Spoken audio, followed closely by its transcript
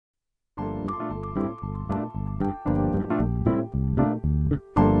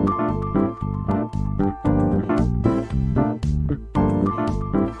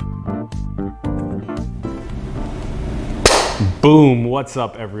Boom! What's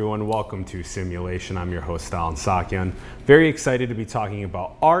up, everyone? Welcome to Simulation. I'm your host, Alan Sakyan. Very excited to be talking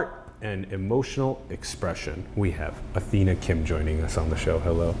about art and emotional expression. We have Athena Kim joining us on the show.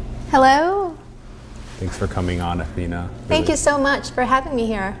 Hello. Hello. Thanks for coming on, Athena. Thank you so much for having me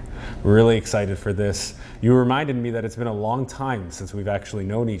here. Really excited for this. You reminded me that it's been a long time since we've actually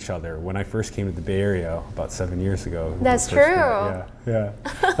known each other. When I first came to the Bay Area about 7 years ago. That's true. Yeah.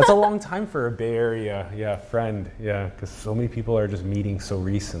 That's a long time for a Bay Area, friend. Yeah, because so many people are just meeting so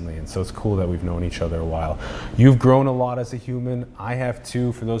recently, and so it's cool that we've known each other a while. You've grown a lot as a human. I have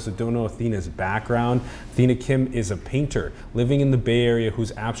too. For those that don't know Athena's background, Athena Kim is a painter living in the Bay Area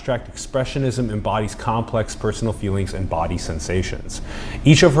whose abstract expressionism embodies complex personal feelings and body sensations.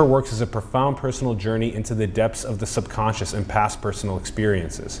 Each of her works is a profound personal journey into the depths of the subconscious and past personal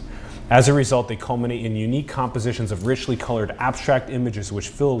experiences. As a result, they culminate in unique compositions of richly colored abstract images which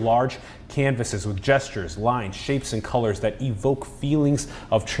fill large canvases with gestures, lines, shapes, and colors that evoke feelings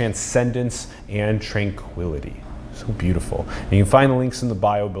of transcendence and tranquility. So beautiful. And you can find the links in the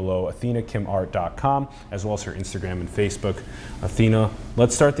bio below, athenakimart.com, as well as her Instagram and Facebook. Athena,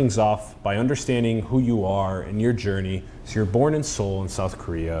 let's start things off by understanding who you are and your journey. So you're born in Seoul in South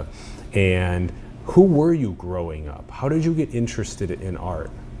Korea, and who were you growing up? How did you get interested in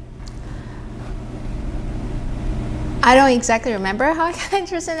art? I don't exactly remember how I got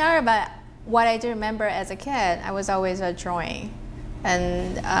interested in art, but what I do remember as a kid, I was always drawing.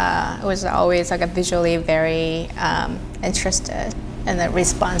 And it was always like a visually very interested and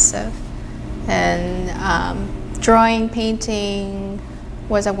responsive. And drawing, painting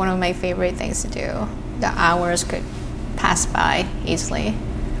was one of my favorite things to do. The hours could pass by easily.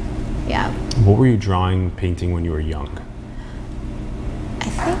 Yeah. What were you drawing, painting when you were young? I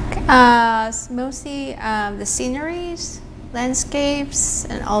think mostly the sceneries, landscapes,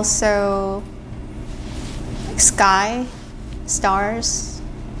 and also sky, stars.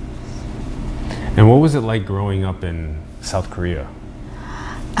 And what was it like growing up in South Korea?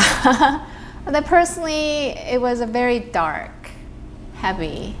 Personally, it was a very dark,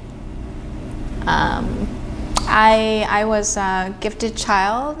 heavy. I was a gifted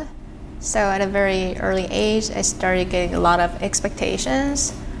child. So at a very early age, I started getting a lot of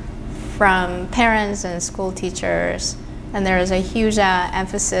expectations from parents and school teachers. And there was a huge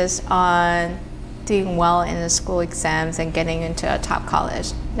emphasis on doing well in the school exams and getting into a top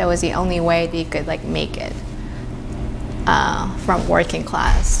college. That was the only way that you could make it from working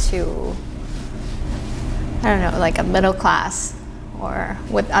class to, I don't know, like a middle class or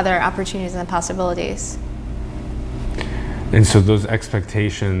with other opportunities and possibilities. And so those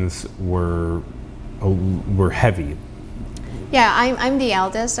expectations were heavy. Yeah, I'm the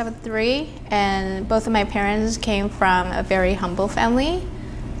eldest of three, and both of my parents came from a very humble family.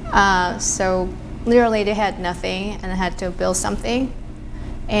 So literally they had nothing and had to build something.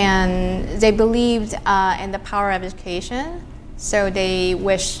 And they believed in the power of education, so they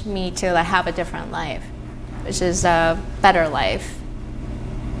wished me to have a different life, which is a better life.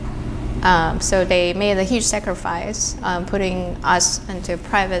 So they made a huge sacrifice, putting us into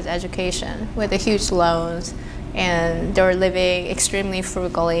private education with the huge loans, and they were living extremely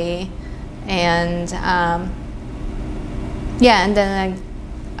frugally, and and then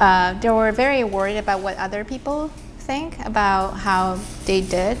they were very worried about what other people think about how they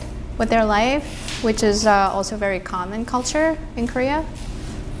did with their life, which is also very common culture in Korea.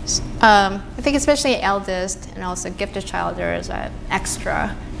 I think especially eldest and also gifted child, there is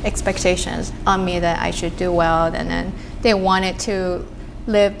extra expectations on me that I should do well, and then they wanted to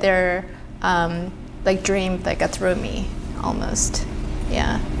live their dream through me almost.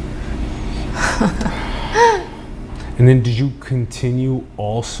 Yeah. And then did you continue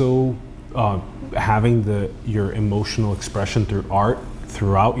also having your emotional expression through art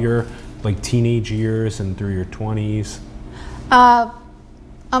throughout your teenage years and through your 20s?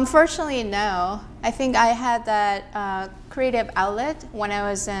 Unfortunately, no. I think I had that creative outlet when I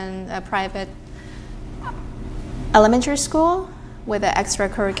was in a private elementary school with the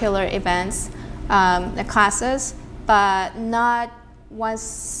extracurricular events, the classes, but not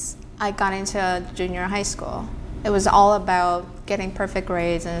once I got into junior high school. It was all about getting perfect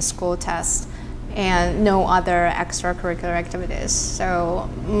grades in school tests and no other extracurricular activities. So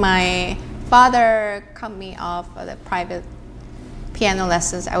my father cut me off of the private piano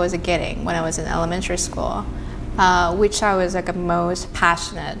lessons I was getting when I was in elementary school, which I was most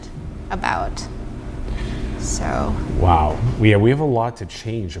passionate about. So. Wow. We have a lot to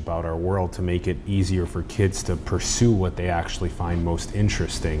change about our world to make it easier for kids to pursue what they actually find most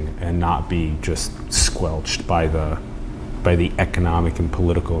interesting and not be just squelched by the by the economic and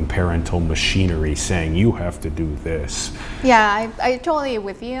political and parental machinery saying you have to do this. Yeah, I totally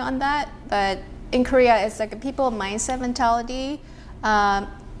with you on that. But in Korea, it's like a people mindset mentality.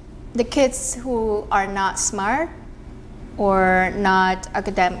 The kids who are not smart or not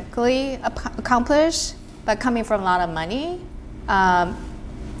academically accomplished, but coming from a lot of money,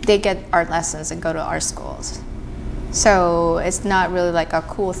 they get art lessons and go to art schools. So it's not really like a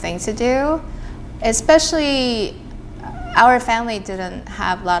cool thing to do. Especially our family didn't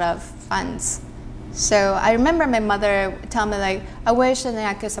have a lot of funds. So I remember my mother telling me like, I wish that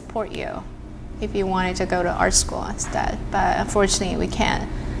I could support you if you wanted to go to art school instead. But unfortunately we can't.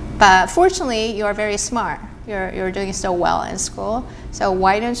 But fortunately you are very smart. You're doing so well in school. So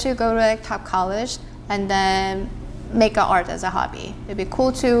why don't you go to a top college and then make art as a hobby? It'd be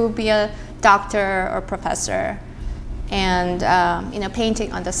cool to be a doctor or professor and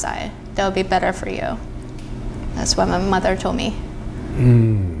painting on the side. That would be better for you. That's what my mother told me.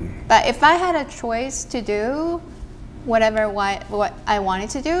 But if I had a choice to do what I wanted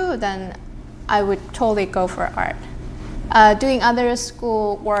to do, then I would totally go for art. Doing other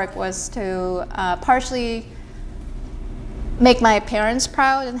school work was to partially make my parents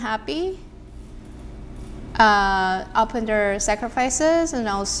proud and happy, upon their sacrifices, and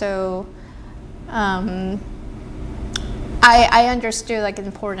also I understood like the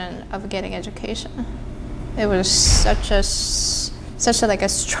importance of getting education. It was such a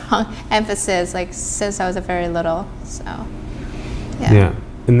strong emphasis like since I was very little. So yeah.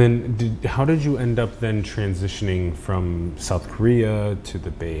 And then how did you end up then transitioning from South Korea to the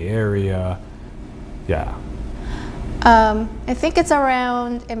Bay Area? Yeah. I think it's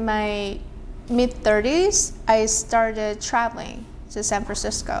around in my mid-30s, I started traveling to San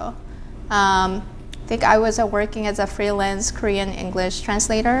Francisco. I think I was working as a freelance Korean English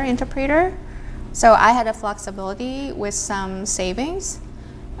translator, interpreter. So I had a flexibility with some savings.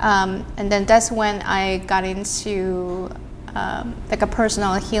 And then that's when I got into like a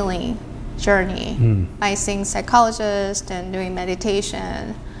personal healing journey by seeing psychologists and doing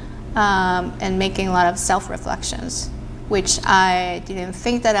meditation and making a lot of self-reflections, which I didn't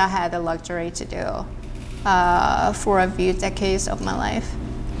think that I had the luxury to do for a few decades of my life.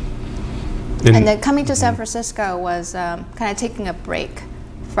 And then coming to San Francisco was kind of taking a break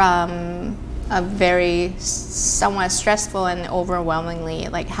from a very somewhat stressful and overwhelmingly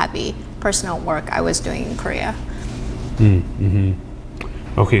like heavy personal work I was doing in Korea.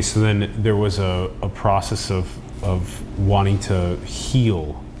 Okay, so then there was a process of wanting to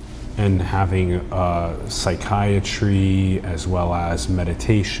heal and having psychiatry as well as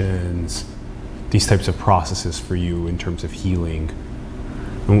meditations, these types of processes for you in terms of healing.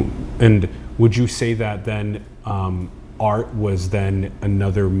 And would you say that then art was then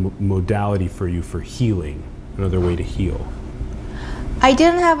another modality for you for healing, another way to heal? I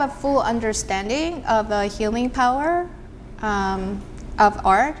didn't have a full understanding of the healing power of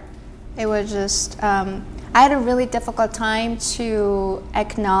art. It was just, I had a really difficult time to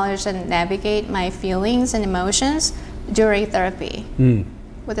acknowledge and navigate my feelings and emotions during therapy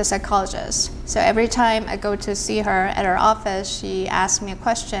with a psychologist. So every time I go to see her at her office, she asks me a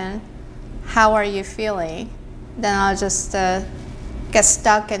question, how are you feeling? Then I'll just get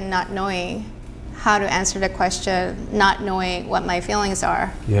stuck in not knowing how to answer the question, not knowing what my feelings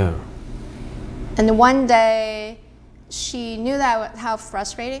are. Yeah. And one day, she knew that how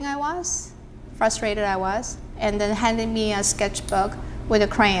frustrated I was, and then handed me a sketchbook with the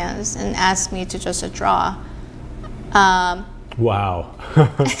crayons and asked me to just draw. Wow.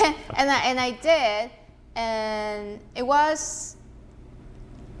 and I did, and it was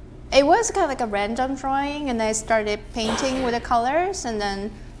kind of like a random drawing, and I started painting with the colors, and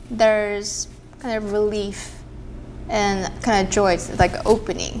then there's kind of relief and kind of joy, like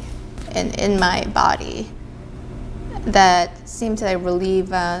opening in my body that seemed to relieve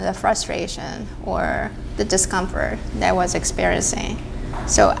the frustration or the discomfort that I was experiencing.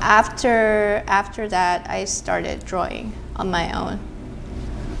 So after that, I started drawing on my own.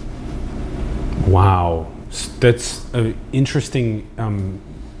 Wow, that's an interesting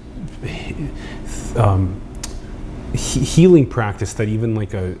healing practice that even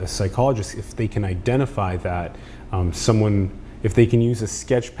like a psychologist, if they can identify that if they can use a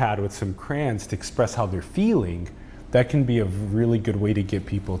sketch pad with some crayons to express how they're feeling, that can be a really good way to get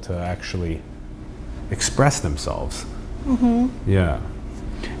people to actually express themselves. Yeah.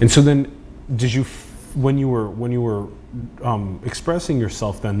 And so then did you, when you were expressing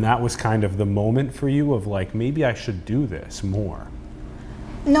yourself, then that was kind of the moment for you of like, maybe I should do this more?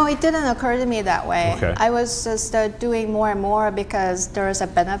 No, it didn't occur to me that way. Okay. I was just doing more and more because there was a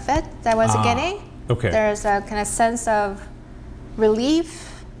benefit that I was getting. Okay. There's a kind of sense of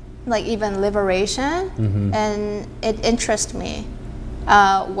relief, like even liberation, and it interests me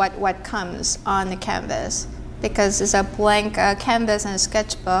what comes on the canvas, because it's a blank canvas and a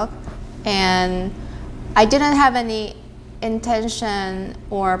sketchbook, and I didn't have any intention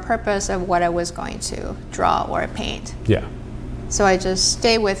or purpose of what I was going to draw or paint. Yeah. So I just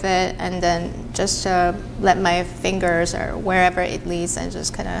stay with it, and then just let my fingers or wherever it leads and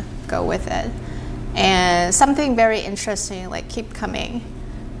just kind of go with it. And something very interesting like keep coming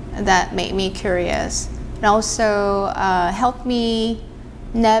that made me curious, and also helped me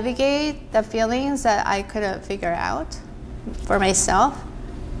navigate the feelings that I couldn't figure out for myself.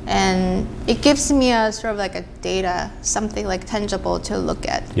 And it gives me a sort of like a data, something like tangible to look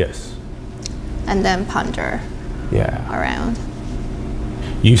at. Yes. And then ponder around.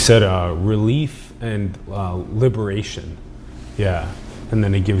 You said relief and liberation. Yeah. And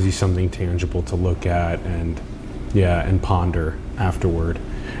then it gives you something tangible to look at and ponder afterward.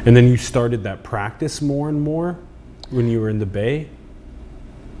 And then you started that practice more and more when you were in the Bay?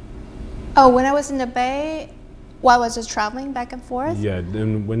 Oh, when I was in the Bay, while I was just traveling back and forth? Yeah,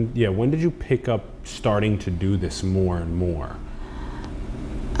 and when did you pick up starting to do this more and more?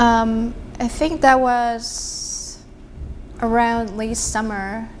 I think that was around late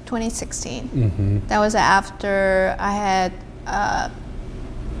summer 2016. That was after I had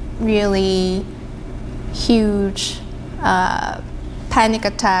really huge panic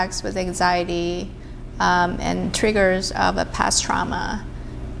attacks with anxiety and triggers of a past trauma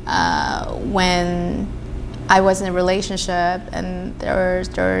when I was in a relationship, and there's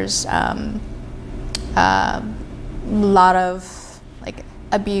a lot of like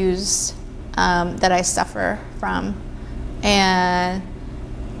abuse that I suffer from, and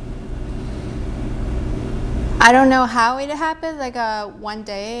I don't know how it happened. Like one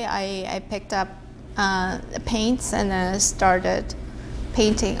day I picked up paints and then started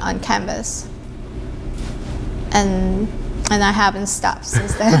painting on canvas, and I haven't stopped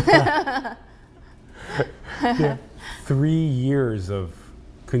since then. Yeah. 3 years of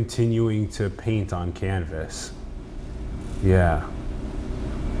continuing to paint on canvas. Yeah.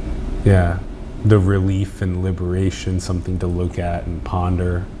 Yeah. The relief and liberation, something to look at and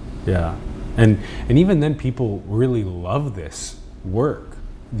ponder. Yeah. And even then people really love this work,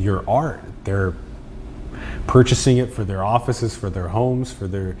 your art. They're purchasing it for their offices, for their homes,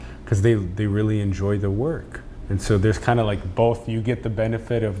 because they really enjoy the work. And so there's kind of like both. You get the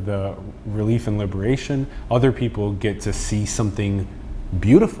benefit of the relief and liberation. Other people get to see something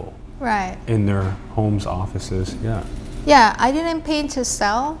beautiful in their homes, offices. Yeah. Yeah, I didn't paint to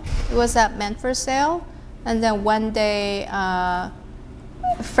sell. It was meant for sale. And then one day, a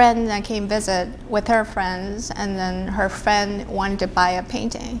friend that came visit with her friends, and then her friend wanted to buy a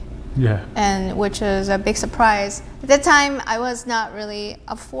painting. Yeah. And which was a big surprise. At the time, I was not really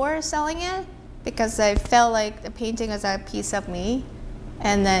up for selling it, because I felt like the painting was a piece of me,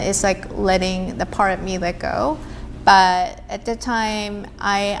 and then it's like letting the part of me let go. But at the time,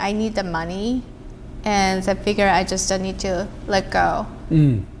 I need the money, and I figured I just don't need to let go.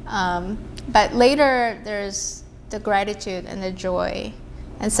 But later, there's the gratitude and the joy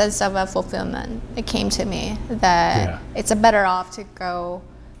and sense of fulfillment that came to me, that it's better off to go,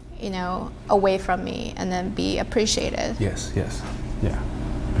 away from me and then be appreciated. Yes, yeah.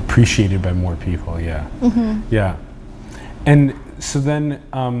 Appreciated by more people, yeah. Yeah. And so then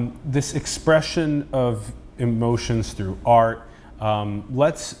this expression of emotions through art,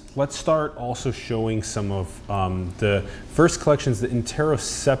 let's start also showing some of the first collections, the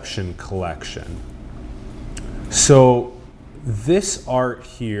Interoception collection. So this art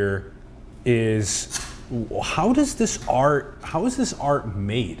here is, how is this art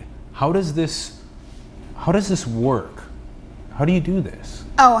made? How does this work? How do you do this?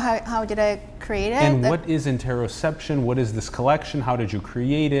 Oh, how did I create it? And what is Interoception? What is this collection? How did you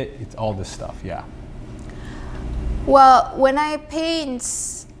create it? It's all this stuff, yeah. Well, when I paint,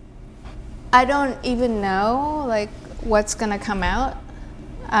 I don't even know like what's gonna come out.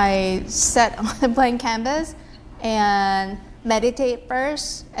 I sit on the blank canvas and meditate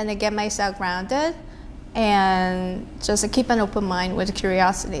first, and then get myself grounded, and just keep an open mind with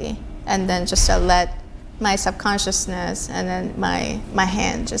curiosity, and then just let my subconsciousness and then my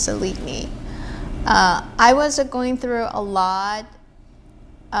hand just lead me. I was going through a lot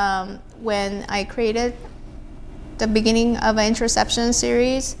when I created the beginning of an Interoception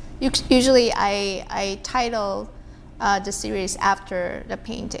series. Usually I title the series after the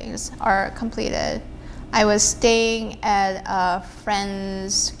paintings are completed. I was staying at a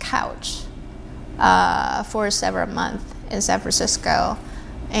friend's couch for several months in San Francisco,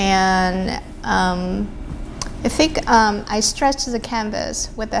 and I think I stretched the canvas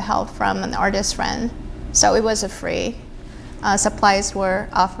with the help from an artist friend, so it was a free. Supplies were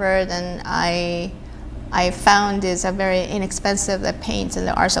offered, and I found this a very inexpensive paint in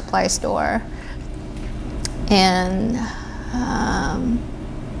the art supply store, and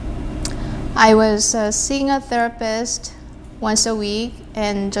I was seeing a therapist once a week,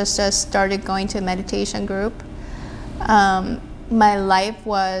 and just started going to a meditation group. My life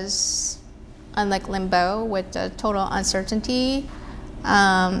was like limbo with the total uncertainty,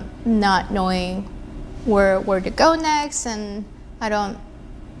 not knowing where to go next, and I don't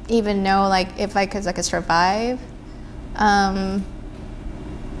even know like if I could survive.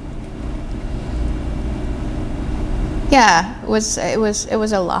 Yeah, it was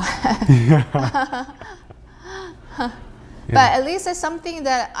a lot. But at least it's something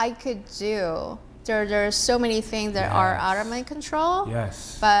that I could do. There are so many things that are out of my control.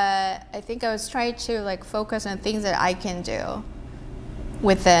 Yes. But I think I was trying to like focus on things that I can do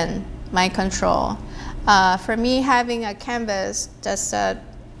within my control. For me, having a canvas just set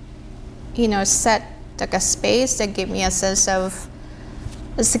like a space that gave me a sense of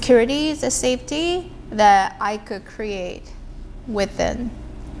the security, the safety that I could create within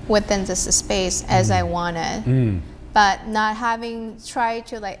this space as I wanted. But not having tried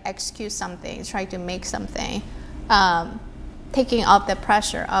to like execute something, try to make something, taking off the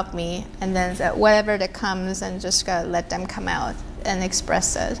pressure of me, and then whatever that comes, and just gotta let them come out and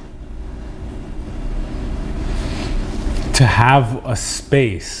express it. To have a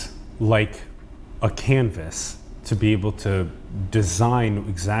space like a canvas to be able to design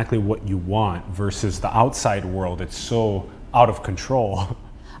exactly what you want versus the outside world, it's so out of control.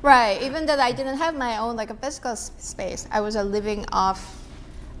 Right, even though I didn't have my own like a physical space, I was living off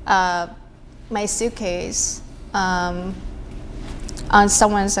my suitcase on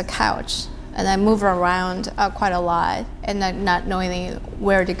someone's couch, and I moved around quite a lot, and not knowing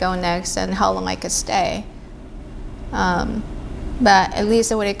where to go next and how long I could stay. But at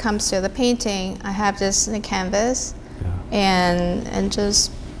least when it comes to the painting, I have this in the canvas, and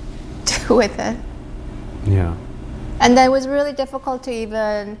just do with it. Yeah. And that was really difficult to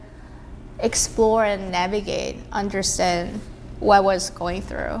even explore and navigate, understand what I was going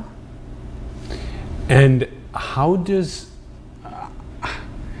through. And how does,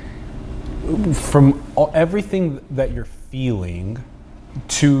 from everything that you're feeling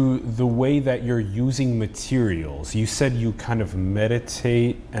to the way that you're using materials, you said you kind of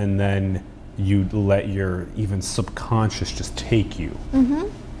meditate and then you let your even subconscious just take you.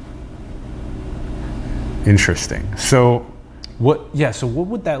 Interesting. So what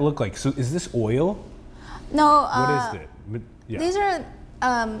would that look like? So is this oil? No. What is it? Yeah. These are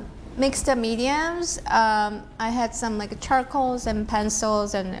mixed mediums. I had some like charcoals and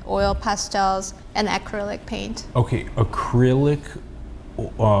pencils and oil pastels and acrylic paint. Okay, acrylic,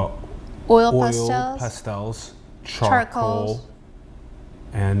 oil pastels, charcoals,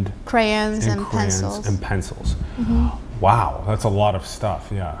 and crayons and pencils. Wow, that's a lot of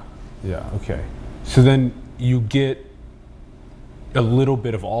stuff. Yeah, okay. So then you get a little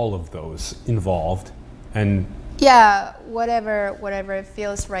bit of all of those involved, and whatever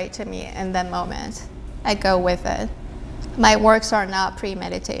feels right to me in that moment, I go with it. My works are not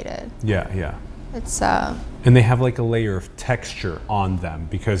premeditated. Yeah. It's and they have like a layer of texture on them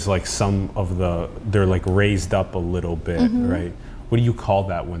because like some of they're like raised up a little bit, right? What do you call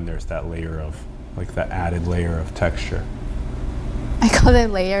that when there's that layer of like that added layer of texture? I call it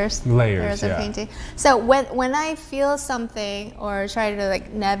layers. Layers of painting. So when I feel something or try to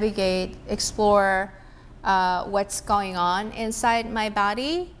like navigate, explore what's going on inside my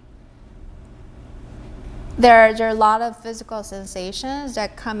body, there are a lot of physical sensations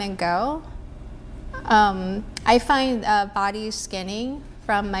that come and go. I find body scanning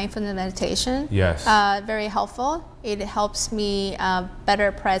from mindfulness meditation very helpful. It helps me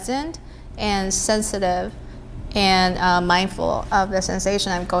better present and sensitive and mindful of the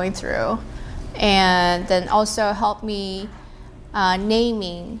sensation I'm going through, and then also help me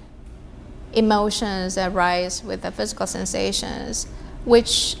naming emotions that rise with the physical sensations,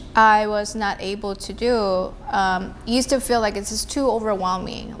 which I was not able to do. Used to feel like it's just too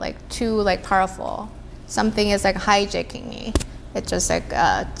overwhelming, like too like powerful. Something is like hijacking me. It's just like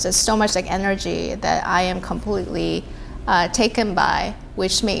just so much like energy that I am completely taken by,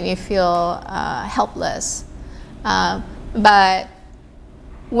 which made me feel helpless. But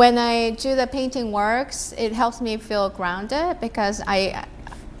when I do the painting works, it helps me feel grounded because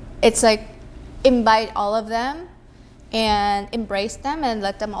it's like invite all of them and embrace them and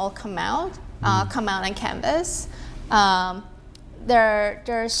let them all come out on canvas. There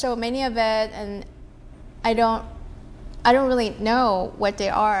are so many of it, and I don't really know what they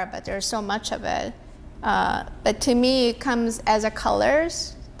are, but there's so much of it. But to me, it comes as a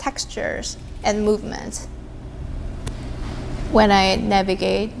colors, textures, and movement when I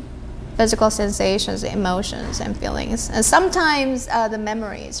navigate physical sensations, emotions, and feelings. And sometimes the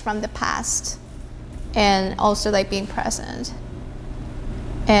memories from the past, and also like being present.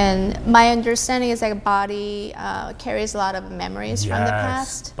 And my understanding is that body carries a lot of memories from the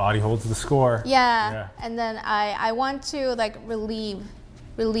past. Body holds the score. Yeah. And then I want to like relieve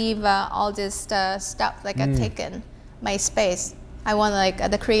all this stuff like I've taken my space. I want like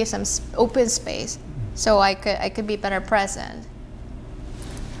to create some open space so I could be better present.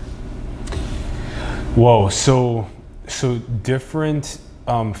 Whoa, so different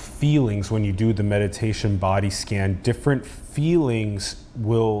feelings when you do the meditation body scan, different feelings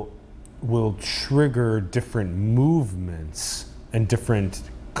will trigger different movements and different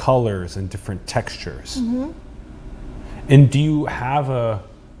colors and different textures. Mm-hmm. And do you have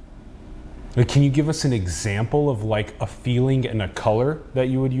can you give us an example of like a feeling and a color that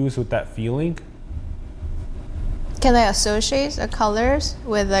you would use with that feeling? Can I associate the colors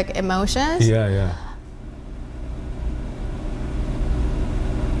with like emotions? Yeah.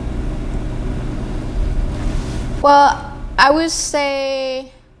 Well, I would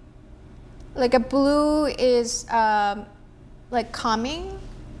say like a blue is like calming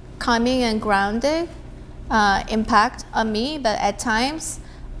and grounded impact on me, but at times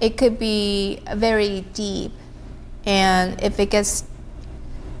it could be very deep. And if it gets,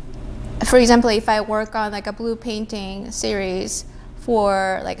 for example, if I work on like a blue painting series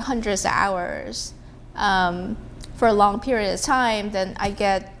for like hundreds of hours for a long period of time, then I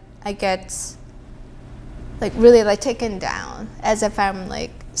get like really like taken down as if I'm like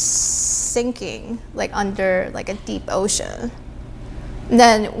sinking like under like a deep ocean. And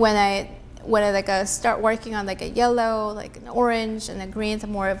then when I like start working on like a yellow, like an orange and a green, the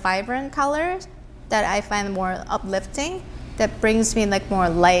more vibrant colors that I find more uplifting, that brings me like more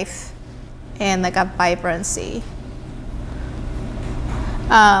life and like a vibrancy.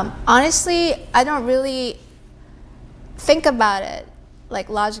 Honestly, I don't really think about it like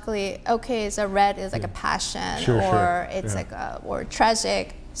logically. Okay, so red is like a passion, or it's like or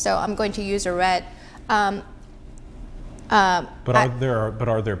tragic, so I'm going to use a red. But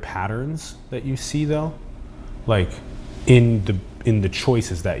are there patterns that you see though, like in the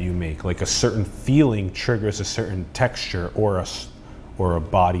choices that you make? Like a certain feeling triggers a certain texture or a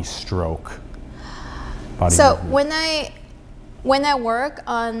body stroke. So movement. when I work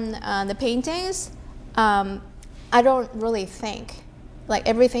on the paintings, I don't really think. Like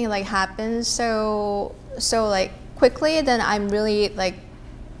everything like happens so like quickly. Then I'm really like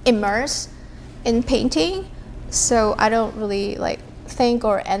immersed in painting. So I don't really like think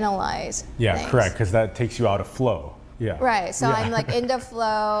or analyze. Yeah, things. Correct, because that takes you out of flow. Yeah. Right. So I'm like in the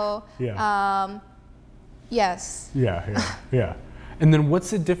flow. Yeah. Yes. Yeah. And then what's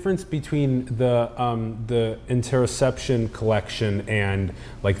the difference between the Interoception collection and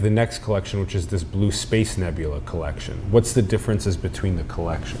like the next collection, which is this Blue Space Nebula collection? What's the differences between the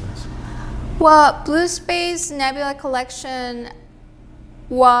collections? Well, Blue Space Nebula collection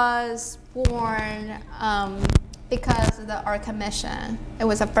was born because of the art commission. It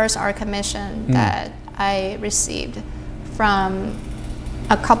was the first art commission that I received from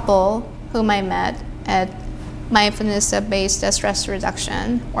a couple whom I met at mindfulness-based stress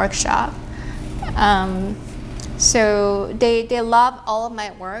reduction workshop. So they loved all of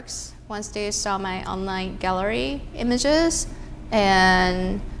my works once they saw my online gallery images,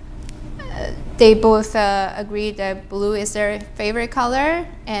 and they both agreed that blue is their favorite color,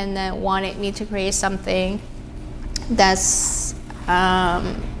 and wanted me to create something that's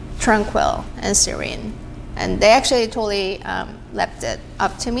tranquil and serene. And they actually totally left it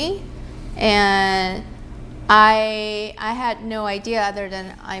up to me, and I had no idea other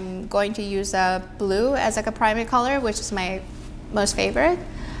than I'm going to use blue as like a primary color, which is my most favorite.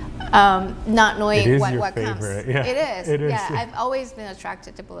 Not knowing what comes. Yeah. It is. Yeah, I've always been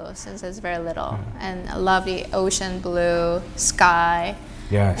attracted to blue since I was very little, and I love the ocean blue, sky,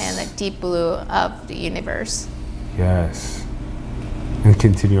 and the deep blue of the universe. Yes. And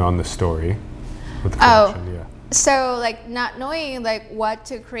continue on the story with the collection. So like not knowing like what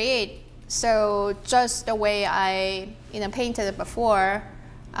to create. So just the way I painted it before,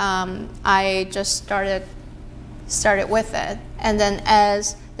 I just started with it, and then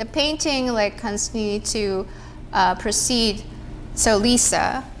as the painting like continued to proceed, so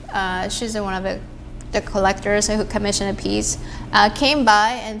Lisa, she's one of the collectors who commissioned a piece, came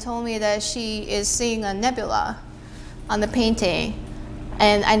by and told me that she is seeing a nebula on the painting,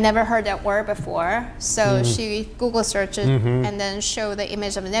 And I never heard that word before. So she Google searched it and then showed the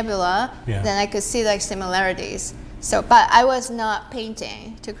image of a nebula. Yeah. Then I could see like similarities. So, but I was not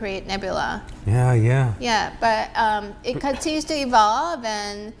painting to create nebula. Yeah, yeah. Yeah, but it continues to evolve,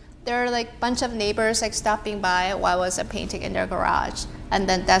 and there are like a bunch of neighbors like stopping by while I was painting in their garage, and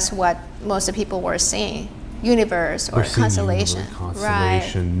then that's what most of the people were seeing: universe or constellation.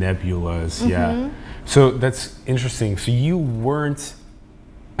 Constellation, nebulas. Yeah. So that's interesting. So you weren't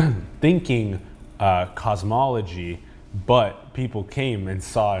thinking cosmology, but people came and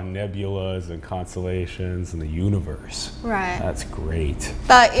saw nebulas and constellations and the universe. Right. That's great.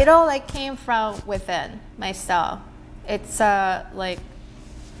 But it all like came from within myself. It's like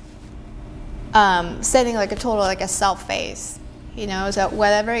setting like a total like a self face, you know. So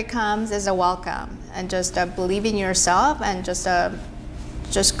whatever it comes is a welcome, and just believe in yourself and just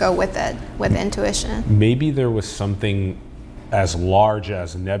go with it with intuition. Maybe there was something as large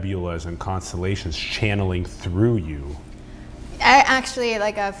as nebulas and constellations channeling through you. I actually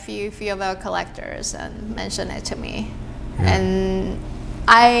like a few of our collectors and mentioned it to me, and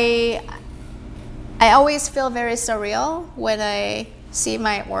I always feel very surreal when I see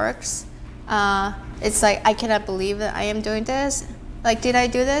my works. It's like I cannot believe that I am doing this. Like, did I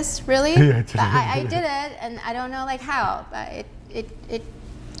do this really? Yeah, But I did it, and I don't know like how, but it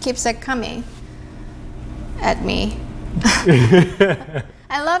keeps like coming at me.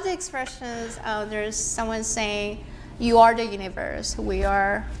 I love the expressions. There's someone saying, "You are the universe.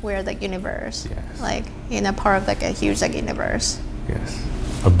 We're the universe." Yes. Like in a part of like a huge like universe. Yes.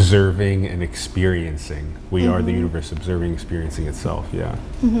 Observing and experiencing. We are the universe observing, experiencing itself. Yeah.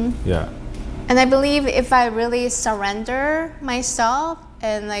 Yeah. And I believe if I really surrender myself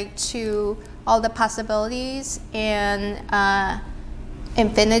and like to all the possibilities and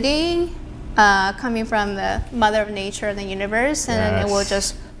infinity coming from the mother of nature and the universe, and then it will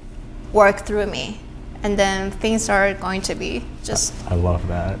just work through me, and then things are going to be just I love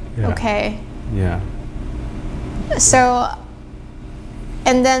that. Yeah. okay. Yeah. So,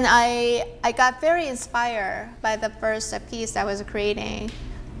 and then I got very inspired by the first piece I was creating,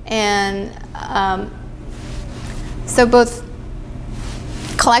 and so both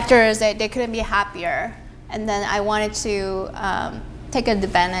collectors they couldn't be happier, and then I wanted to take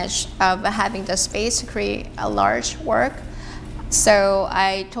advantage of having the space to create a large work. So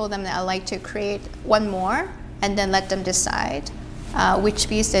I told them that I'd like to create one more and then let them decide which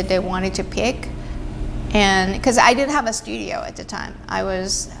piece that they wanted to pick. And because I didn't have a studio at the time, I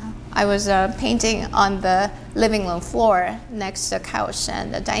was painting on the living room floor next to the couch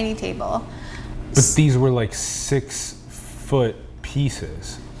and the dining table. But these were like 6-foot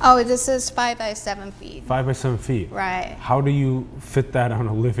pieces. Oh, this is 5 by 7 feet. 5 by 7 feet. Right. How do you fit that on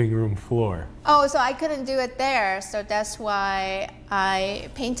a living room floor? Oh, so I couldn't do it there, so that's why I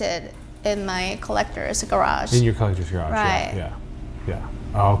painted in my collector's garage. In your collector's garage. Right. Yeah. Yeah.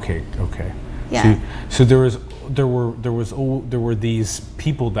 Oh, okay. Okay. Yeah. So there were these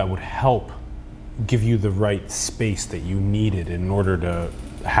people that would help give you the right space that you needed in order to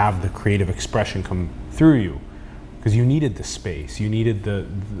have the creative expression come through you. Because you needed the space, we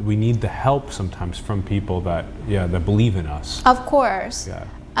need the help sometimes from people that believe in us. Of course. Yeah.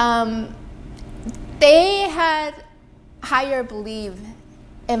 They had higher belief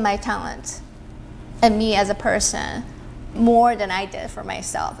in my talent and me as a person more than I did for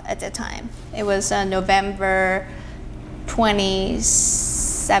myself at the time. It was November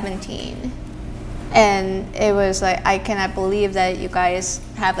 2017. And it was like, I cannot believe that you guys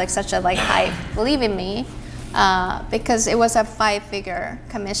have like such a like high belief in me. Because it was a 5-figure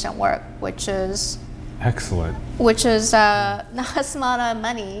commission work, which is excellent. Which is not a small amount of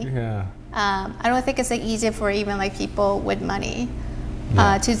money. Yeah. I don't think it's like easy for even like people with money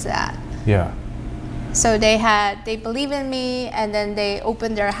to do that. Yeah. So they believe in me, and then they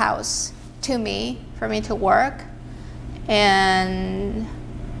opened their house to me for me to work, and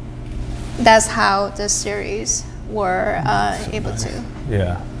that's how the series were able to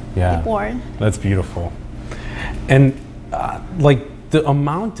be born. That's beautiful. And like the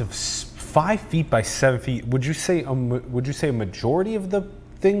amount of 5 feet by 7 feet, would you say a majority of the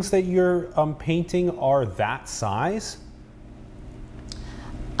things that you're painting are that size?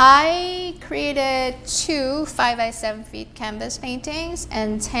 I created 2 5 by 7 feet canvas paintings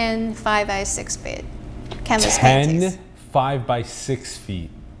and 10 5 by 6 feet canvas paintings. 10 5 by 6 feet.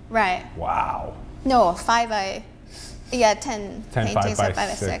 Right. Wow. No, 5 by 10 paintings 5 by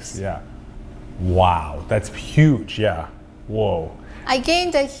 6. Yeah. Wow, that's huge. Yeah. Whoa. I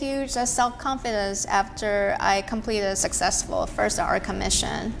gained a huge self-confidence after I completed a successful first art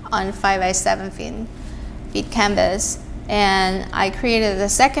commission on 5 by 7 feet canvas. And I created the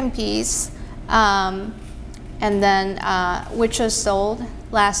second piece, and then which was sold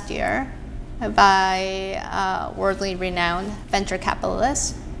last year by worldly renowned venture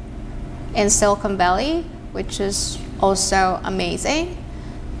capitalists in Silicon Valley, which is also amazing.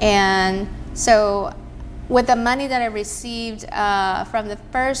 And so with the money that I received from the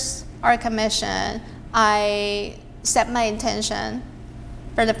first art commission, I set my intention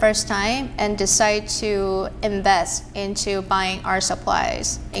for the first time and decide to invest into buying art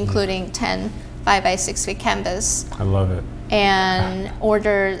supplies, including 10 5x6 feet canvas. I love it. And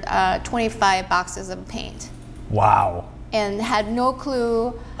ordered 25 boxes of paint. Wow. And had no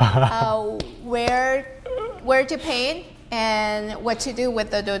clue where to paint and what to do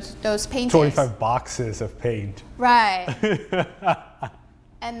with those paintings. 25 boxes of paint. Right.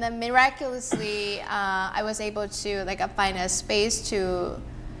 And then miraculously, I was able to find a space to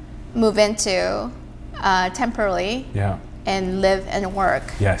move into temporarily. Yeah. And live and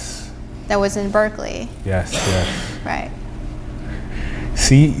work. Yes. That was in Berkeley. Yes. Yes. Right.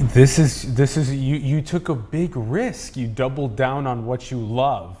 See, this is you took a big risk. You doubled down on what you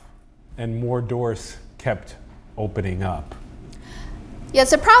love, and more doors kept opening up. Yeah,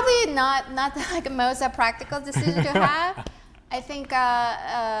 so probably not the most practical decision to have. I think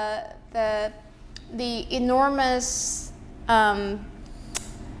the enormous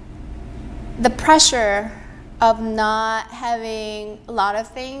the pressure of not having a lot of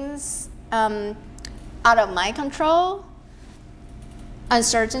things out of my control,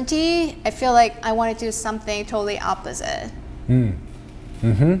 uncertainty, I feel like I want to do something totally opposite.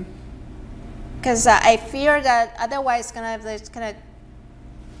 Because I fear that otherwise it's gonna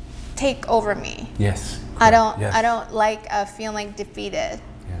take over me. Yes. I don't Yes. I don't like feeling defeated.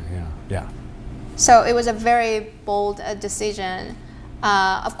 Yeah. So it was a very bold decision.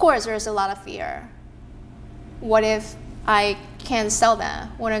 Of course, there's a lot of fear. What if I can't sell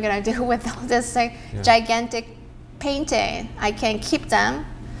them? What am I gonna do with all this gigantic painting? I can't keep them,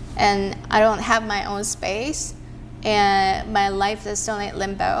 and I don't have my own space, and my life is still in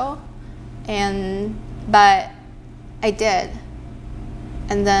limbo. But I did,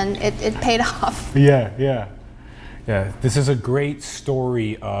 and then it paid off. Yeah. This is a great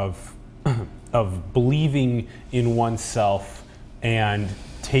story of believing in oneself and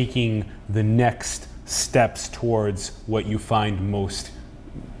taking the next steps towards what you find most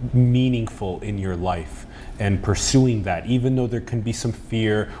meaningful in your life and pursuing that, even though there can be some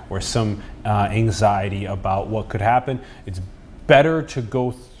fear or some anxiety about what could happen. It's better to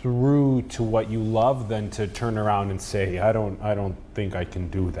go through to what you love than to turn around and say, I don't think I can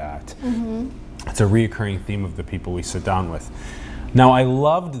do that. Mm-hmm. It's a reoccurring theme of the people we sit down with. Now, I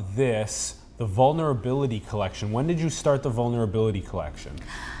loved this, the Vulnerability Collection. When did you start the Vulnerability Collection?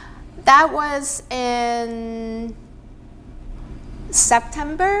 That was in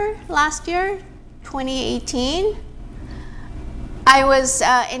September last year, 2018. I was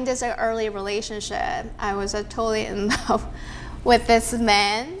in this early relationship. I was totally in love with this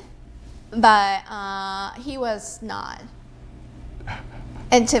man, but he was not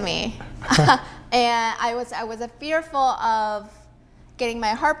into me. And I was fearful of getting my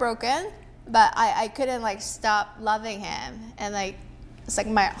heart broken, but I couldn't stop loving him, and it's like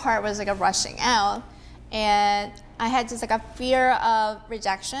my heart was rushing out, and I had just a fear of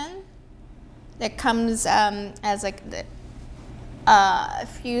rejection that comes as a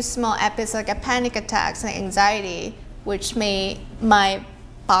few small episodes, panic attacks and anxiety, which made my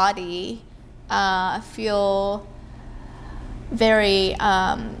body feel very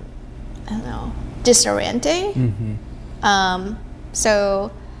disorienting. Mm-hmm.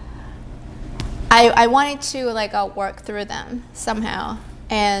 So I wanted to work through them somehow,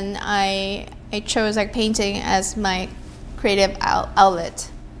 and I chose painting as my creative outlet,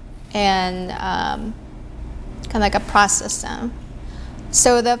 and kind of process them.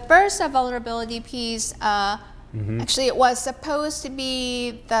 So the first vulnerability piece, actually it was supposed to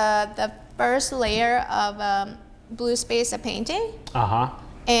be the first layer of blue space painting.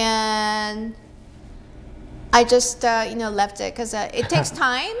 And I just left it because it takes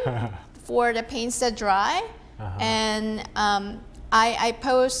time for the paints to dry. And I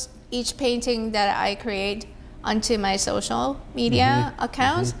post each painting that I create onto my social media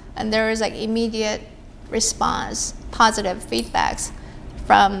accounts, and there is immediate response, positive feedbacks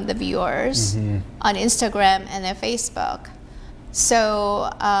from the viewers on Instagram and then Facebook. So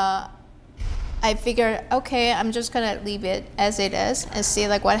I figured, okay, I'm just gonna leave it as it is and see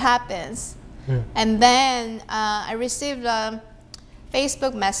what happens. And then I received a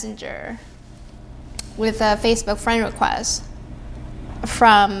Facebook Messenger with a Facebook friend request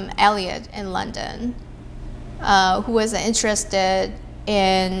from Elliot in London. who was interested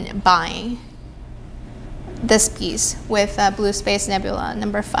in buying this piece with Blue Space Nebula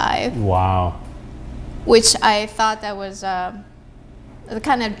 #5. Wow. Which I thought that was a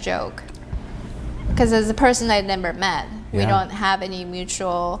kind of joke. Because as a person I'd never met, we don't have any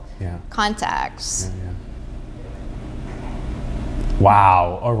mutual contacts.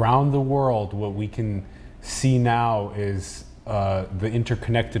 Wow, around the world, what we can see now is the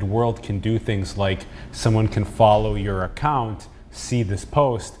interconnected world can do things like someone can follow your account, see this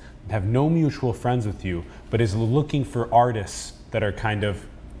post, have no mutual friends with you, but is looking for artists that are kind of,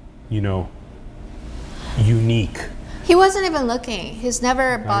 you know, unique. He wasn't even looking. He's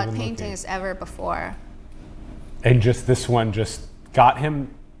never bought paintings ever before. And just this one just got him,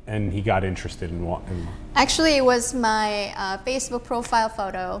 and he got interested in what? Actually, it was my Facebook profile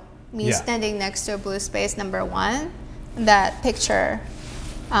photo, me standing next to Blue Space #1. That picture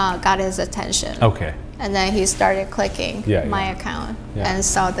got his attention. Okay. And then he started clicking my account and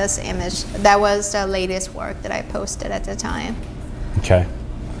saw this image. That was the latest work that I posted at the time. Okay.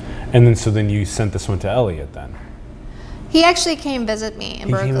 And then, so then you sent this one to Elliot then? He actually came visit me in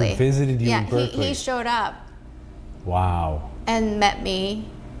Berkeley. He came and visited you in Berkeley? He showed up. Wow. And met me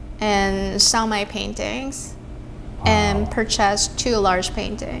and saw my paintings and purchased 2 large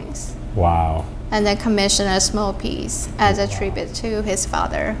paintings. Wow. And then commissioned a small piece as a tribute to his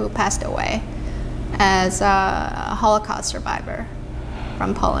father, who passed away as a Holocaust survivor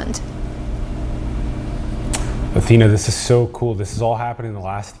from Poland. Athena, this is so cool. This is all happening in the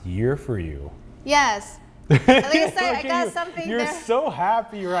last year for you. Yes. At least I got something You're there. so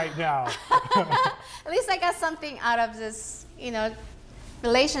happy right now. At least I got something out of this, you know,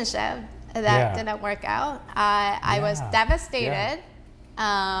 relationship that didn't work out. I was devastated.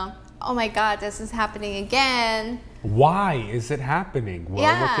 Oh my God, this is happening again. Why is it happening? Well,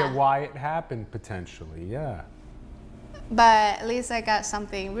 look at why it happened potentially, But at least I got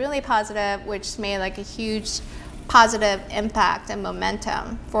something really positive, which made like a huge positive impact and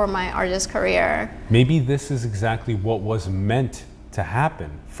momentum for my artist career. Maybe this is exactly what was meant to happen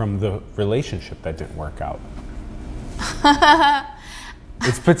from the relationship that didn't work out.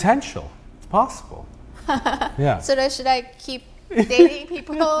 It's potential. It's possible. So should I keep dating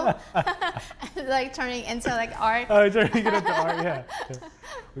people, like turning into like art? Oh, turning it into art,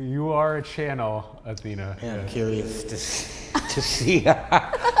 You are a channel, Athena. I'm curious to see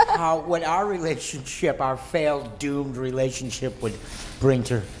how what our relationship, our failed, doomed relationship, would bring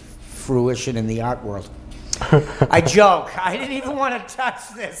to fruition in the art world. I joke. I didn't even want to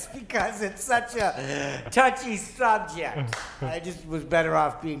touch this because it's such a touchy subject. I just was better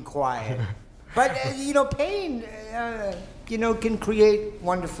off being quiet. But you know, pain, you know, can create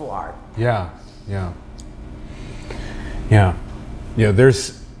wonderful art.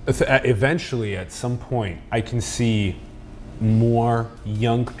 There's eventually at some point I can see more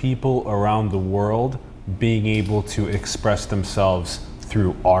young people around the world being able to express themselves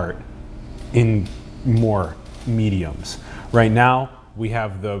through art in more mediums. Right now we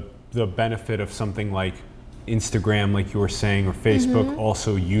have the benefit of something like Instagram, like you were saying, or Facebook,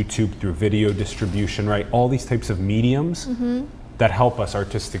 also YouTube through video distribution, right? All these types of mediums that help us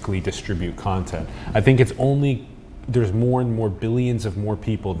artistically distribute content. I think it's only, there's more and more billions of more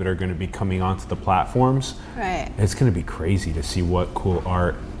people that are going to be coming onto the platforms. Right. It's going to be crazy to see what cool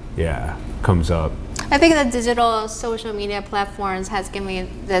art, comes up. I think the digital social media platforms has given me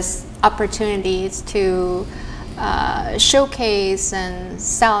this opportunities to showcase and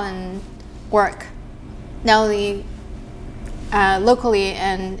sell and work, not only locally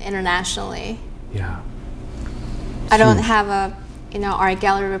and internationally. I don't have a art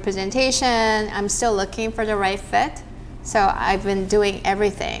gallery representation. I'm still looking for the right fit. So I've been doing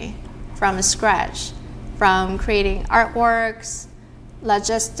everything from scratch, from creating artworks,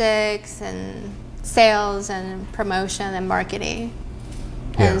 logistics, and sales and promotion and marketing,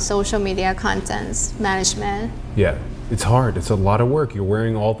 and social media contents management. It's hard. It's a lot of work. You're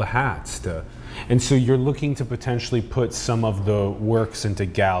wearing all the hats. And so you're looking to potentially put some of the works into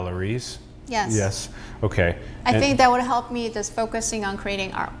galleries. Yes. Okay. I think that would help me just focusing on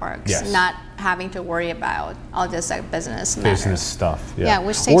creating artworks, not having to worry about all this like business stuff.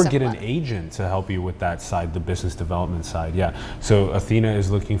 Which takes or get an agent to help you with that side, the business development side. So Athena is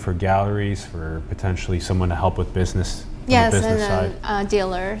looking for galleries, for potentially someone to help with business. Yes, on the business and then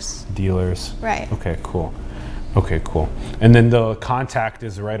side. Dealers. Right. Okay, cool. And then the contact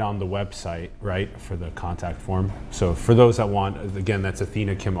is right on the website, right, for the contact form. So for those that want, again, that's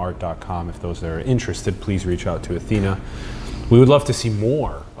athenakimart.com. If those that are interested, please reach out to Athena. We would love to see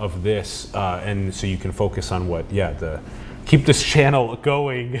more of this, and so you can focus on what, keep this channel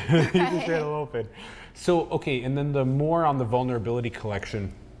going, keep this channel open. So, okay, and then the more on the vulnerability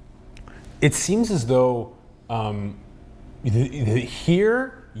collection, it seems as though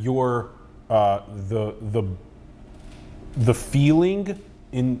here your the feeling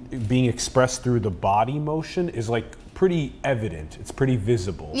in being expressed through the body motion is like pretty evident. It's pretty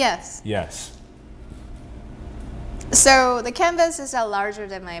visible. Yes. Yes. So the canvas is larger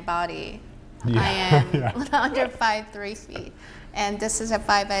than my body. Yeah. I am under 5'3" feet, and this is a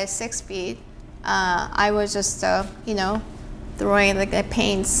 5 by 6 feet. I was just, you know, throwing like the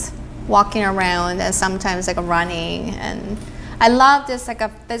paints, walking around, and sometimes like running. And I love this like a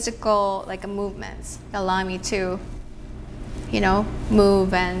physical like a movements that allow me to, you know,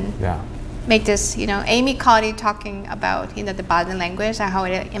 move and make this. You know, Amy Cuddy talking about, you know, the body language and how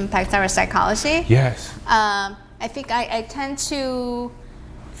it impacts our psychology. Yes. I think I tend to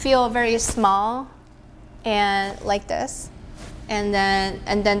feel very small and like this, and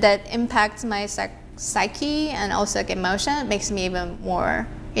then that impacts my psyche and also like emotion. It makes me even more,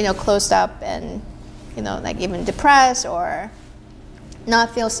 you know, closed up and, you know, like even depressed or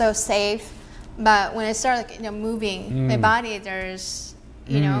not feel so safe. But when I start like, you know, moving my body, there's,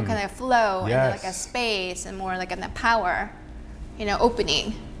 you know, kind of flow and like a space and more like a power, you know,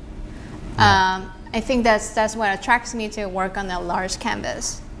 opening. I think that's what attracts me to work on a large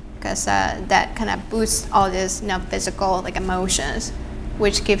canvas, because that kind of boosts all this, you know, physical like emotions,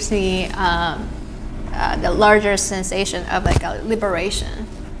 which gives me the larger sensation of like a liberation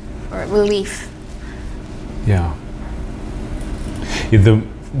or relief. Yeah.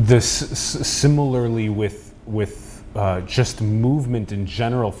 Similarly with just movement in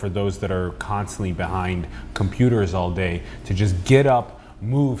general, for those that are constantly behind computers all day, to just get up,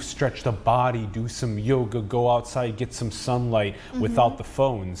 move, stretch the body, do some yoga, go outside, get some sunlight without the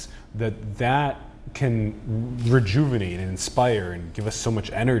phones, that can rejuvenate and inspire and give us so much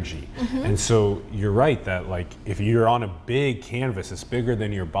energy. And so you're right that like if you're on a big canvas, it's bigger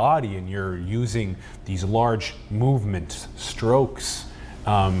than your body, and you're using these large movement strokes,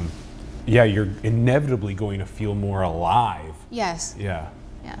 you're inevitably going to feel more alive. Yes. Yeah.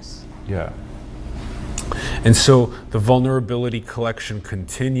 Yes. Yeah. And so the vulnerability collection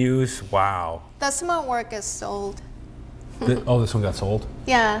continues. Wow. The small work is sold. This one got sold?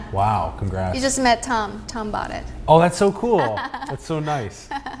 Yeah. Wow, congrats. You just met Tom. Tom bought it. Oh, that's so cool. That's so nice.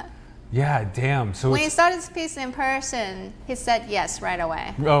 Yeah, damn. So when he saw this piece in person, he said yes right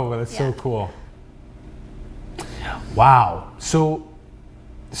away. Oh, well, that's so cool. Wow. So,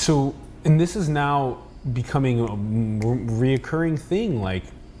 and this is now becoming a reoccurring thing. Like,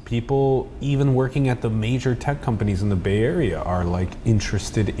 people even working at the major tech companies in the Bay Area are like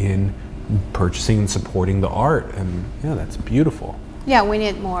interested in purchasing and supporting the art, and yeah, that's beautiful. Yeah, we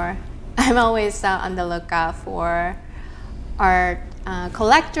need more. I'm always on the lookout for art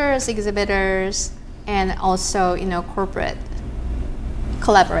collectors, exhibitors, and also, you know, corporate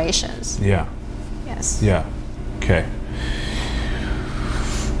collaborations. Yeah. Yes. Yeah. Okay.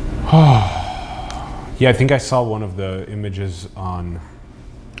 Yeah, I think I saw one of the images on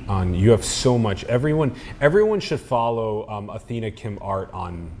you have so much. Everyone should follow Athena Kim Art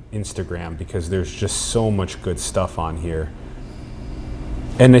on Instagram, because there's just so much good stuff on here.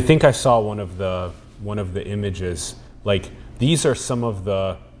 And I think I saw one of the images. Like, these are some of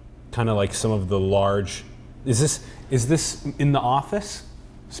the kind of like some of the large. Is this in the office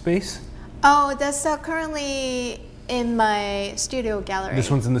space? Oh, that's currently in my studio gallery. This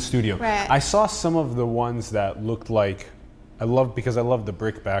one's in the studio. Right. I saw some of the ones that looked like. Because I love the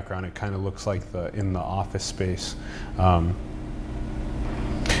brick background. It kind of looks like in the office space.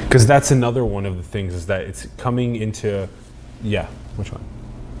 Because that's another one of the things, is that it's coming into, which one?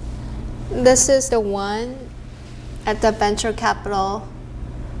 This is the one at the venture capital.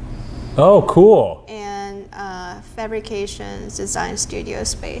 Oh, cool. And fabrications design studio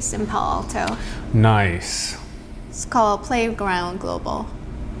space in Palo Alto. Nice. It's called Playground Global.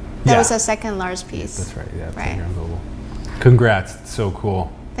 That was a second large piece. That's right. Yeah, right. Playground Global. Congrats. It's so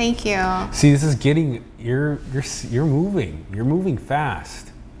cool. Thank you. See, this is getting, you're moving. You're moving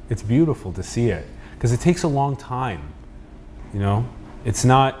fast. It's beautiful to see it, because it takes a long time. You know, it's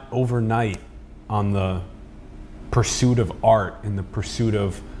not overnight on the pursuit of art and the pursuit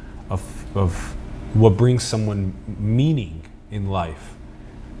of what brings someone meaning in life.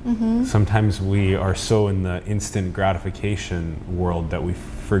 Sometimes we are so in the instant gratification world that we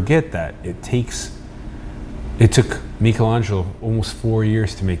forget that it took Michelangelo almost 4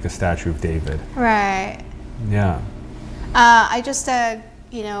 years to make the statue of David. Right. Yeah. I just,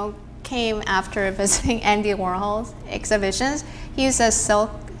 you know, came after visiting Andy Warhol's exhibitions. He used a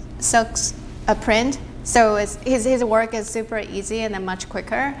silk print So his work is super easy and then much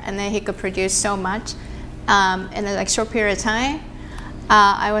quicker, and then he could produce so much in a like short period of time.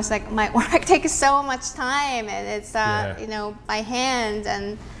 I was like, my work takes so much time, and it's you know, by hand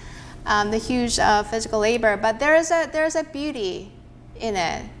and the huge physical labor. But there's a beauty in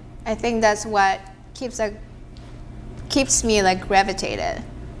it. I think that's what keeps me like gravitated.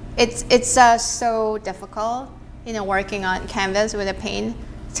 It's so difficult, you know, working on canvas with a paint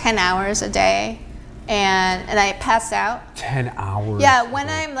 10 hours a day, and I pass out. 10 hours? Yeah, when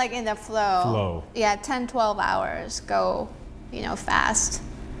I'm like in the flow. Yeah, 10, 12 hours go, you know, fast.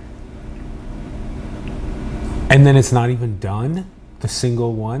 And then it's not even done? The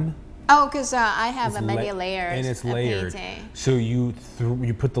single one? Oh, because I have many layers. And it's layered. Painting. So you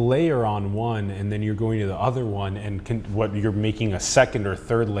put the layer on one, and then you're going to the other one, and you're making a second or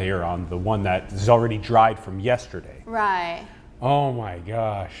third layer on the one that is already dried from yesterday. Right. Oh my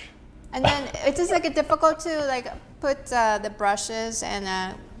gosh. And then it's just like difficult to like put the brushes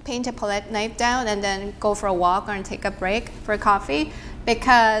and paint a palette knife down and then go for a walk or take a break for coffee,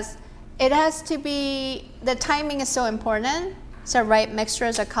 because it has to be, the timing is so important. So right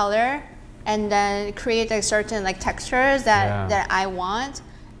mixtures of color, and then create a certain like textures that I want,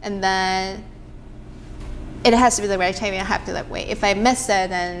 and then it has to be the right timing. I have to like wait. If I miss it,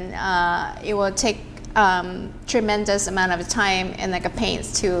 then it will take tremendous amount of time and like a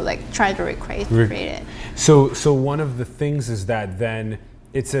paints to like try to recreate it. So one of the things is that then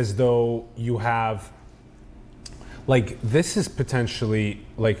it's as though you have, like, this is potentially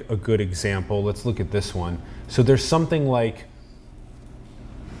like a good example. Let's look at this one. So there's something like,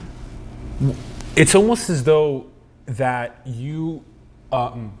 it's almost as though that you,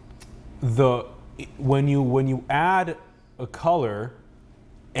 when you add a color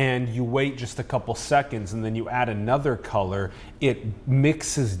and you wait just a couple seconds and then you add another color, it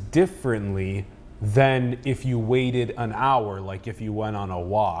mixes differently than if you waited an hour, like if you went on a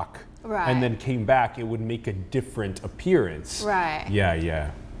walk and then came back, it would make a different appearance. Right.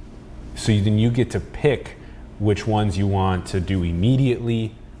 Yeah. So then you get to pick which ones you want to do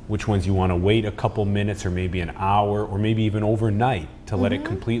immediately, which ones you want to wait a couple minutes or maybe an hour or maybe even overnight to let it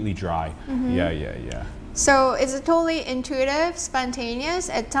completely dry. Yeah. So it's a totally intuitive, spontaneous.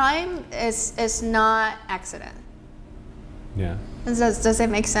 At times, it's not accident. Yeah. Does it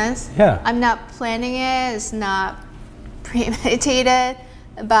make sense? Yeah. I'm not planning it. It's not premeditated,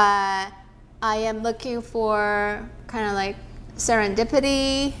 but I am looking for kind of like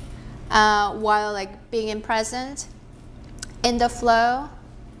serendipity while like being in present, in the flow.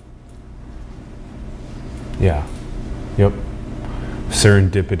 Yeah. Yep.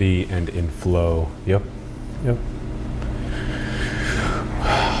 Serendipity and in flow. Yep.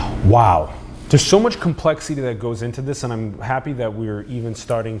 Wow. There's so much complexity that goes into this, and I'm happy that we're even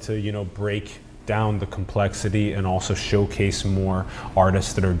starting to, you know, break down the complexity and also showcase more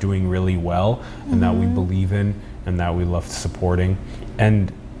artists that are doing really well and that we believe in and that we love supporting.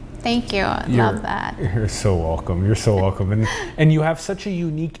 And thank you. I love that. You're so welcome. You're so welcome. And you have such a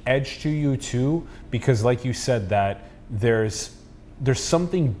unique edge to you too, because like you said, that there's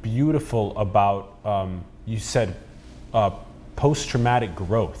something beautiful about, you said, post-traumatic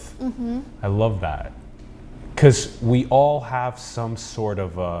growth. I love that. Because we all have some sort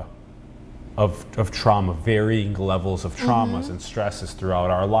of trauma, varying levels of traumas and stresses throughout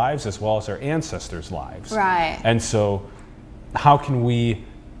our lives as well as our ancestors' lives. Right. And so how can we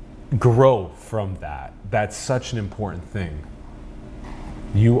grow from that? That's such an important thing.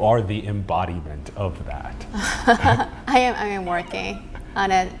 You are the embodiment of that. I am working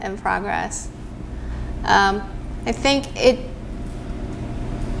on it, in progress. I think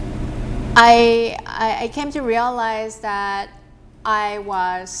I came to realize that I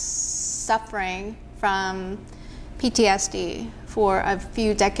was suffering from PTSD for a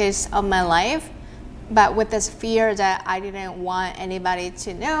few decades of my life, but with this fear that I didn't want anybody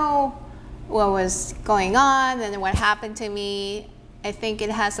to know what was going on and what happened to me. I think it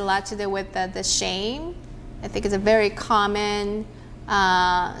has a lot to do with the shame. I think it's a very common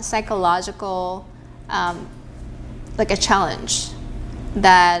psychological like a challenge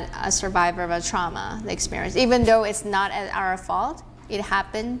that a survivor of a trauma experience. Even though it's not our fault, it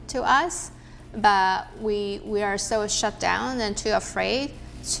happened to us, but we are so shut down and too afraid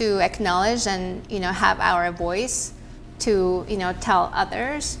to acknowledge and, you know, have our voice to, you know, tell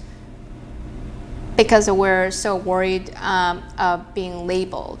others, because we're so worried of being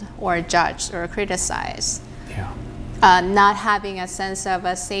labeled or judged or criticized. Yeah. Not having a sense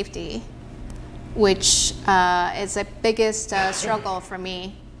of safety, which is the biggest struggle for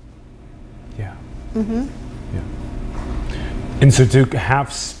me. Yeah. Yeah. And so to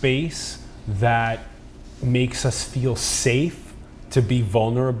have space that makes us feel safe to be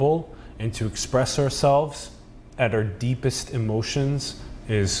vulnerable and to express ourselves at our deepest emotions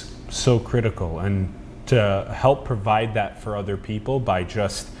is so critical. And to help provide that for other people by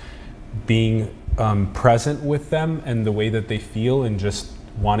just being present with them and the way that they feel, and just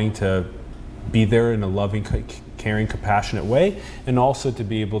wanting to be there in a loving, caring, compassionate way, and also to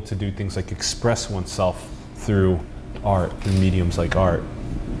be able to do things like express oneself through art, through mediums like art.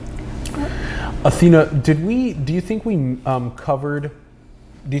 Athena, do you think we covered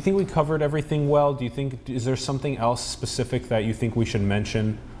everything well? Is there something else specific that you think we should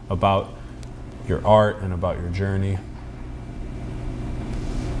mention about your art and about your journey?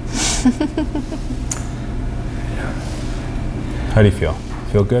 How do you feel?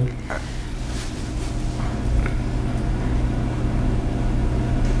 Feel good?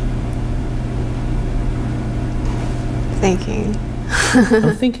 Thinking.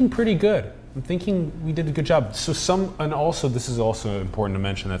 I'm thinking pretty good. I'm thinking we did a good job. So and also this is also important to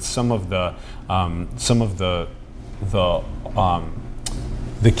mention that some of the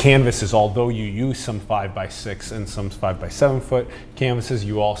canvases, although you use some 5x6 and some 5x7 foot canvases,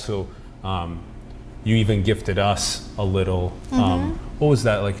 you also you even gifted us a little. What was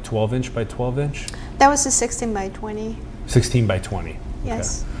that, like 12-inch by 12-inch? That was a 16 by 20. 16 by 20.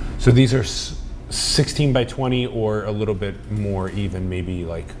 Yes. Okay. So these are 16 by 20 or a little bit more even, maybe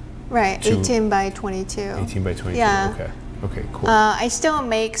like. Right, 18 by 22. 18 by 22. Yeah. Okay. Okay. Cool. I still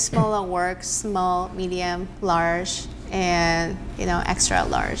make smaller work, small, medium, large, and extra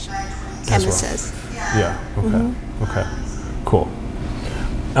large canvases. Well. Yeah. Okay. Okay. Cool.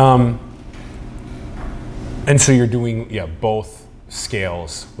 And so you're doing both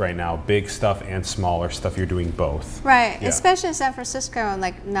scales right now, big stuff and smaller stuff. You're doing both. Right. Yeah. Especially in San Francisco,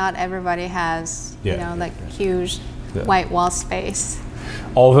 like not everybody has huge white wall space.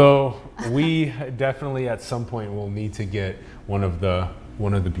 Although we definitely at some point will need to get one of the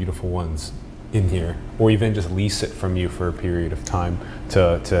beautiful ones in here, or even just lease it from you for a period of time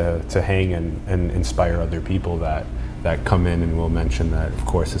to hang and inspire other people that come in, and we'll mention that of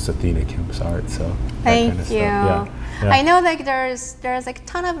course it's Athena Kim's art. So thank you. Yeah. I know like there's like a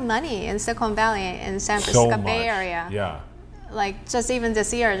ton of money in Silicon Valley and San Francisco Bay Area. Yeah. Like just even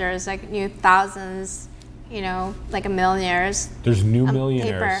this year, there's like new thousands, like millionaires. There's new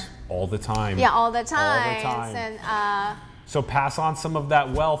millionaires all the time. Yeah, all the time. All the time. And so pass on some of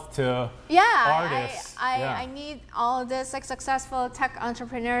that wealth to artists. I need all of this like successful tech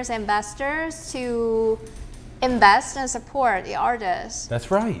entrepreneurs, investors to invest and support the artists.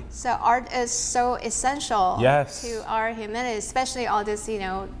 That's right. So art is so essential to our humanity, especially all this,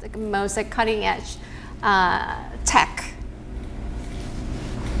 the most like cutting edge tech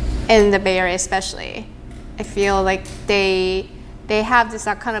in the Bay Area, especially. I feel like they have this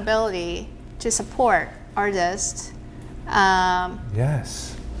accountability to support artists.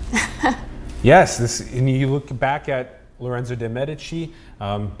 Yes. Yes. And you look back at Lorenzo de' Medici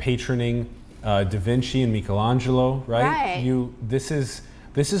patroning Da Vinci and Michelangelo, right? This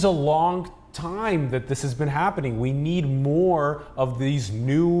is a long time that this has been happening. We need more of these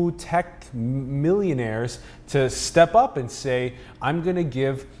new tech millionaires to step up and say, I'm going to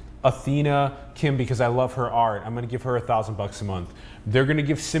give Athena Kim, because I love her art, I'm going to give her $1,000 a month. They're going to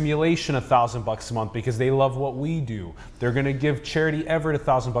give Simulation $1,000 a month because they love what we do. They're going to give Charity Everett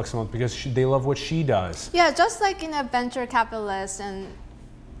 $1,000 a month because they love what she does. Yeah, just like venture capitalists and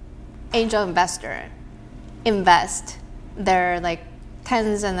angel investor invest their like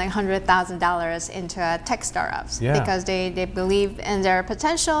tens and like $100,000 into tech startups because they believe in their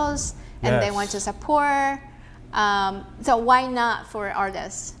potentials and they want to support. So why not for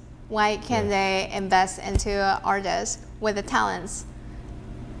artists? Why can't they invest into artists with the talents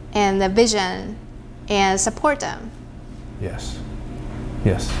and the vision and support them? Yes.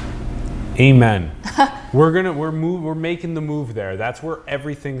 Yes. Amen. We're making the move there. That's where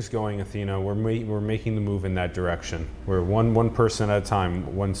everything's going, Athena. We're making the move in that direction. We're one person at a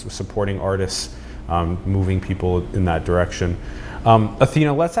time, one supporting artists, moving people in that direction.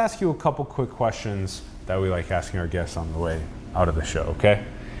 Athena, let's ask you a couple quick questions that we like asking our guests on the way out of the show. Okay.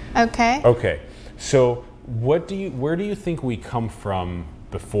 Okay. Okay. So, where do you think we come from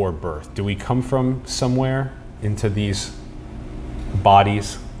before birth? Do we come from somewhere into these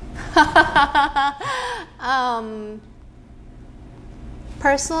bodies?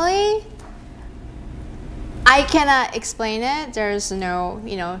 Personally, I cannot explain it. There's no,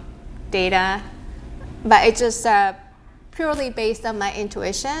 data, but it's just purely based on my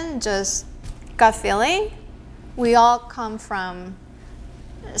intuition, just gut feeling. We all come from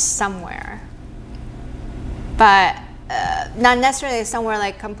somewhere, but not necessarily somewhere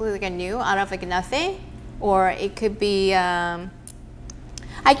like completely new out of like nothing, or it could be, I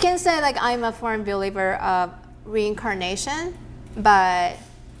can say like I'm a firm believer of reincarnation, but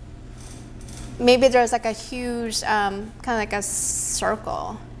maybe there's like a huge, kind of like a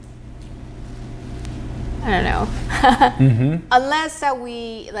circle. I don't know. Unless that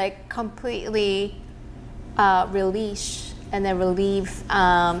we like completely release and then relieve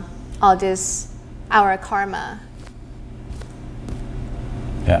all this, our karma.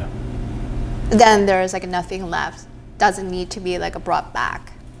 Yeah. Then there's like nothing left. Doesn't need to be like brought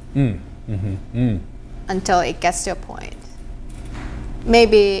back until it gets to a point.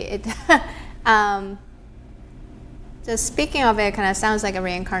 Maybe it. Just speaking of it, kind of sounds like a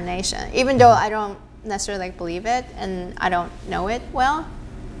reincarnation, even though I don't necessarily like believe it and I don't know it well.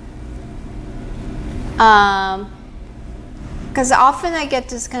 Because often I get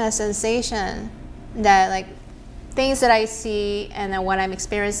this kind of sensation that like things that I see and then what I'm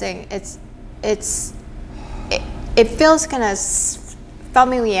experiencing, it feels kind of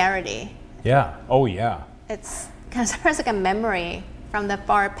familiarity. Yeah. Oh yeah. It's kind of like a memory from the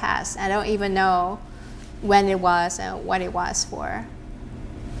far past. I don't even know when it was and what it was for.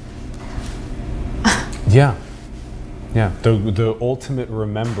 Yeah. Yeah. The ultimate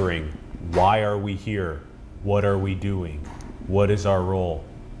remembering. Why are we here? What are we doing? What is our role?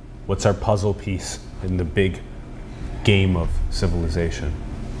 What's our puzzle piece in the big game of civilization?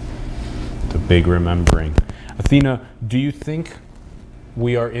 The big remembering. Athena, do you think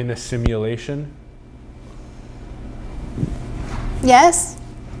we are in a simulation? Yes.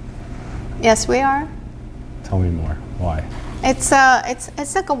 Yes, we are. Tell me more. Why? It's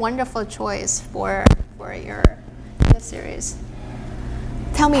like a wonderful choice for your series.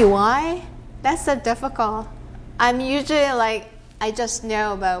 Tell me why? That's so difficult. I'm usually like, I just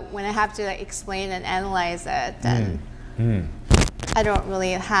know, but when I have to like explain and analyze it, then I don't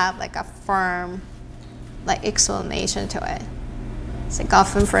really have like a firm like explanation to it. It's like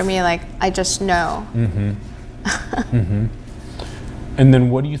often for me, like I just know. And then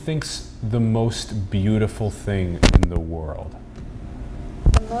what do you think's the most beautiful thing in the world?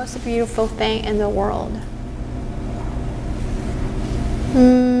 The most beautiful thing in the world.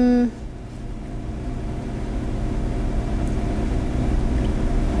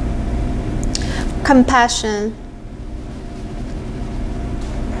 Compassion.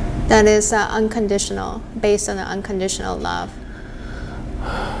 That is unconditional, based on unconditional love.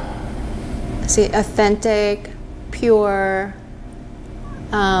 See, authentic, pure,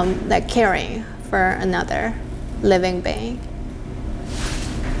 like caring for another living being.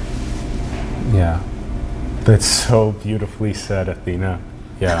 Yeah. That's so beautifully said, Athena.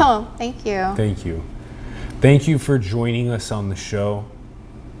 Yeah. Oh, thank you. Thank you. Thank you for joining us on the show.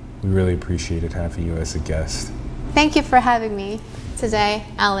 We really appreciated having you as a guest. Thank you for having me today,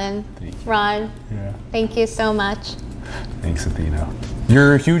 Alan, Ron. Yeah. Thank you so much. Thanks, Athena.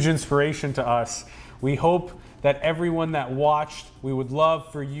 You're a huge inspiration to us. We hope that everyone that watched, we would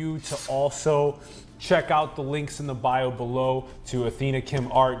love for you to also check out the links in the bio below to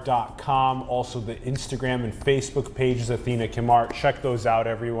athenakimart.com. Also the Instagram and Facebook pages, Athena Kim Art. Check those out,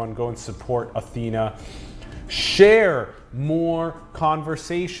 everyone. Go and support Athena. Share more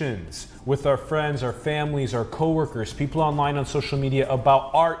conversations with our friends, our families, our coworkers, people online on social media about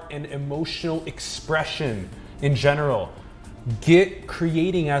art and emotional expression in general. Get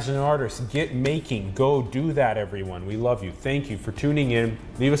creating as an artist, get making, go do that, everyone. We love you. Thank you for tuning in.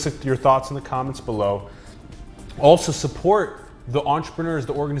 Leave us your thoughts in the comments below. Also support the entrepreneurs,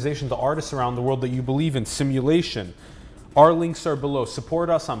 the organizations, the artists around the world that you believe in. Simulation. Our links are below. Support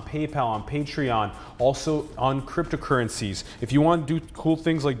us on PayPal, on Patreon, also on cryptocurrencies. If you want to do cool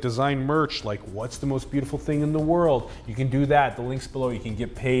things like design merch, like what's the most beautiful thing in the world, you can do that. The link's below. You can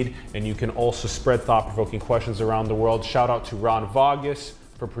get paid, and you can also spread thought-provoking questions around the world. Shout out to Ron Vargas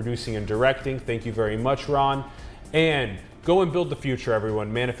for producing and directing. Thank you very much, Ron. And go and build the future,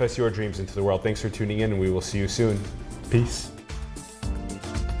 everyone. Manifest your dreams into the world. Thanks for tuning in, and we will see you soon. Peace.